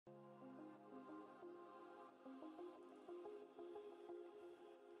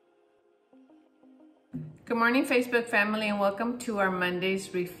Good morning, Facebook family, and welcome to our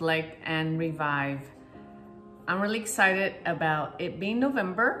Mondays Reflect and Revive. I'm really excited about it being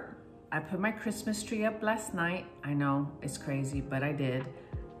November. I put my Christmas tree up last night. I know it's crazy, but I did.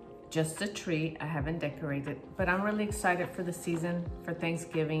 Just a tree. I haven't decorated, but I'm really excited for the season, for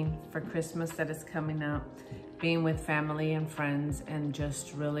Thanksgiving, for Christmas that is coming up, being with family and friends, and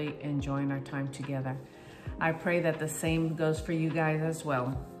just really enjoying our time together. I pray that the same goes for you guys as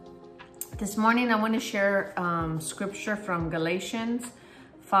well. This morning, I want to share scripture from Galatians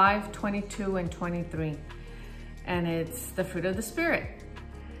 5:22 and 23. And it's the fruit of the Spirit.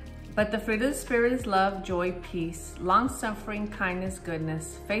 But the fruit of the Spirit is love, joy, peace, long-suffering, kindness,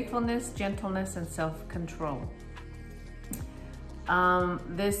 goodness, faithfulness, gentleness, and self-control.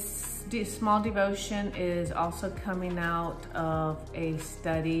 This small devotion is also coming out of a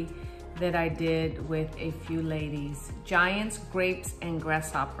study that I did with a few ladies, giants, grapes, and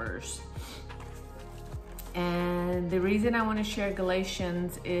grasshoppers. And the reason I want to share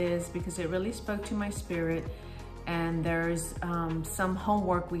Galatians is because it really spoke to my spirit, and there's some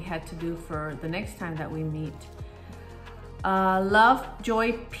homework we had to do for the next time that we meet. Love,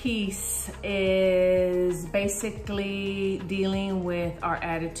 joy, peace is basically dealing with our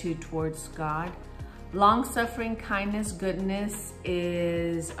attitude towards God. Long-suffering, kindness, goodness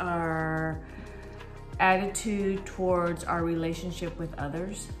is our attitude towards our relationship with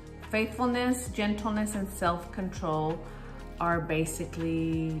others. Faithfulness, gentleness, and self-control are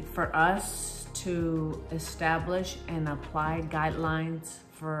basically for us to establish and apply guidelines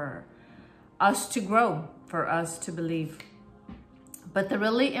for us to grow, for us to believe. But the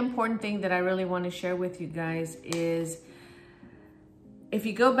really important thing that I really want to share with you guys is, if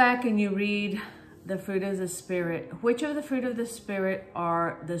you go back and you read the fruit of the Spirit, which of the fruit of the Spirit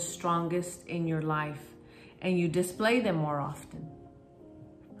are the strongest in your life, and you display them more often?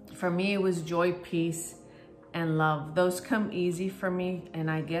 For me, it was joy, peace, and love. Those come easy for me, and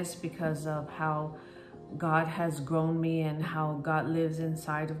I guess because of how God has grown me and how God lives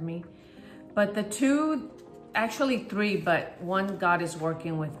inside of me. But the two, actually three, but one, God is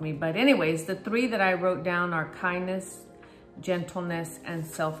working with me. But anyways, the three that I wrote down are kindness, gentleness, and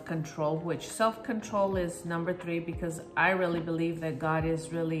self-control, which self-control is number 3, because I really believe that God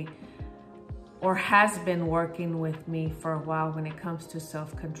is really, or has been, working with me for a while when it comes to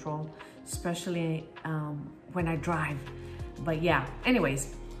self-control, especially when I drive. But yeah,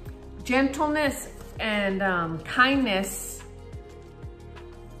 anyways, gentleness and kindness,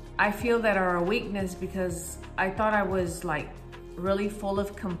 I feel that are a weakness, because I thought I was like really full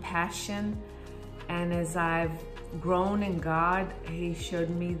of compassion, and as I've grown in God, He showed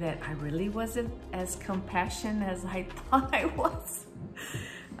me that I really wasn't as compassionate as I thought I was.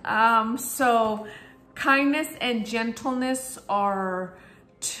 So kindness and gentleness are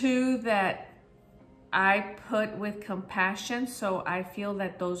two that I put with compassion. So I feel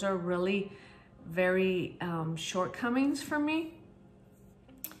that those are really very shortcomings for me.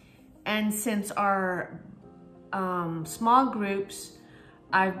 And since our small groups,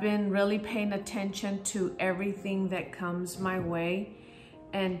 I've been really paying attention to everything that comes my way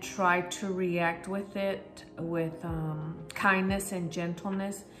and try to react with it with kindness and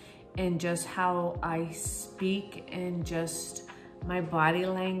gentleness, and just how I speak, and just my body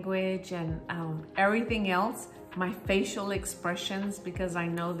language, and everything else, my facial expressions, because I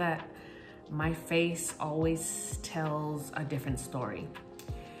know that my face always tells a different story.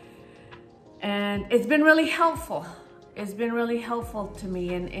 And it's been really helpful. It's been really helpful to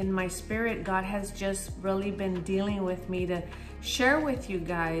me, and in my spirit, God has just really been dealing with me to share with you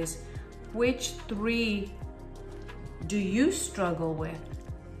guys, which 3 do you struggle with?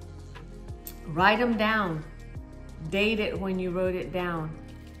 Write them down. Date it when you wrote it down,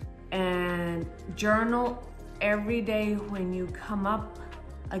 and journal every day when you come up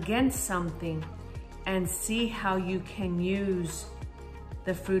against something, and see how you can use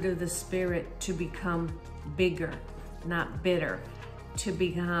the fruit of the Spirit to become bigger, not bitter, to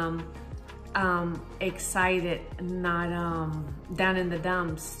become excited, not down in the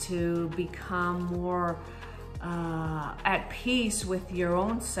dumps, to become more at peace with your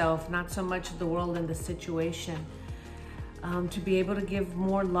own self, not so much the world and the situation, to be able to give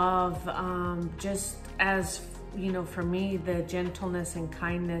more love, just as, you know, for me, the gentleness and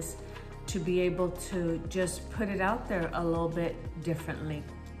kindness, to be able to just put it out there a little bit differently.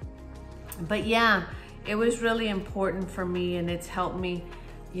 But yeah, it was really important for me, and it's helped me,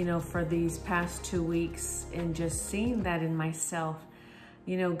 you know, for these past 2 weeks, and just seeing that in myself.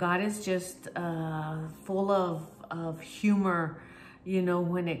 You know, God is just full of humor, you know,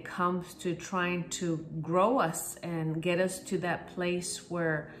 when it comes to trying to grow us and get us to that place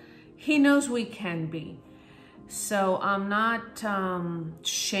where He knows we can be. So I'm not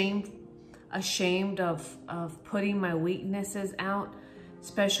ashamed of putting my weaknesses out,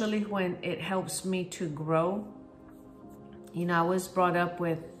 especially when it helps me to grow. You know, I was brought up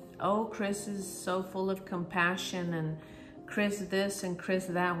with, oh, Cris is so full of compassion, and Cris this and Cris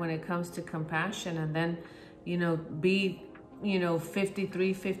that when it comes to compassion. And then, you know, be, you know,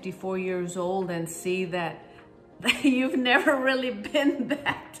 53, 54 years old and see that you've never really been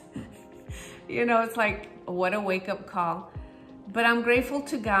that. You know, it's like, what a wake-up call. But I'm grateful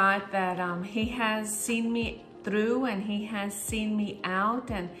to God that he has seen me through, and he has seen me out,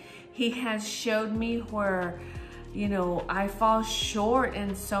 and he has showed me where, you know, I fall short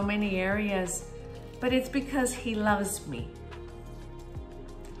in so many areas, but it's because he loves me.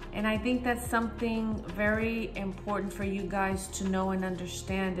 And I think that's something very important for you guys to know and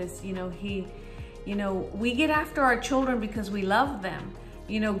understand is, you know, we get after our children because we love them.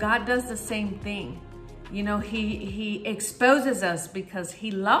 You know, God does the same thing. You know, he exposes us because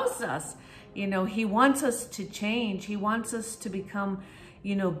he loves us. You know, he wants us to change. He wants us to become,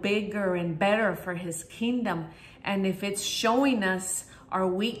 you know, bigger and better for his kingdom. And if it's showing us our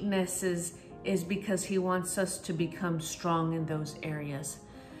weaknesses, is because he wants us to become strong in those areas.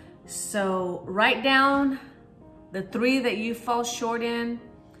 So write down the 3 that you fall short in,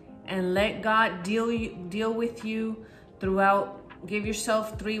 and let God deal with you throughout. Give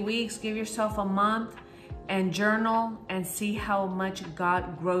yourself 3 weeks, give yourself a month, and journal and see how much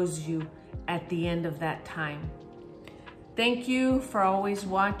God grows you at the end of that time. Thank you for always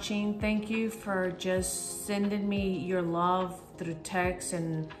watching. Thank you for just sending me your love through text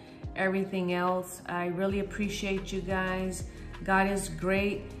and everything else. I really appreciate you guys. God is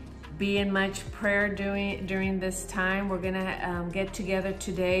great. Be in much prayer during this time. We're gonna get together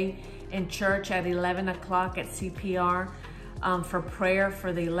today in church at 11 o'clock at CPR for prayer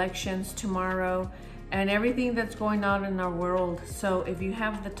for the elections tomorrow and everything that's going on in our world. So if you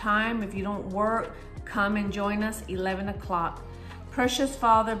have the time, if you don't work, come and join us 11 o'clock. Precious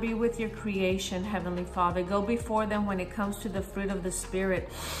Father, be with your creation, Heavenly Father. Go before them when it comes to the fruit of the Spirit.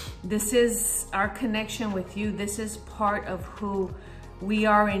 This is our connection with you. This is part of who we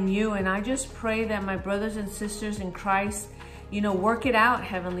are in you. And I just pray that my brothers and sisters in Christ, you know, work it out,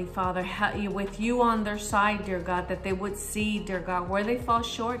 Heavenly Father, with you on their side, dear God, that they would see, dear God, where they fall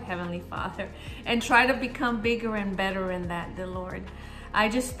short, Heavenly Father, and try to become bigger and better in that, dear Lord. I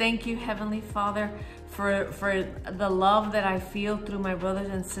just thank you, Heavenly Father, for the love that I feel through my brothers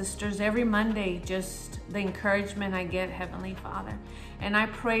and sisters every Monday, just the encouragement I get, Heavenly Father. And I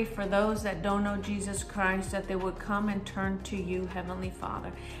pray for those that don't know Jesus Christ, that they would come and turn to you, Heavenly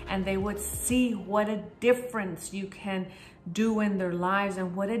Father, and they would see what a difference you can do in their lives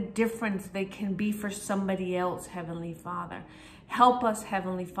and what a difference they can be for somebody else, Heavenly Father. Help us,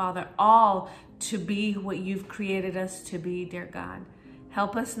 Heavenly Father, all to be what you've created us to be, dear God.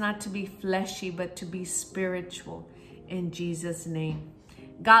 Help us not to be fleshy, but to be spiritual, in Jesus' name.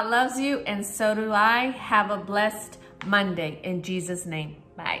 God loves you, and so do I. Have a blessed Monday, in Jesus' name.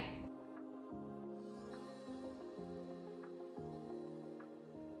 Bye.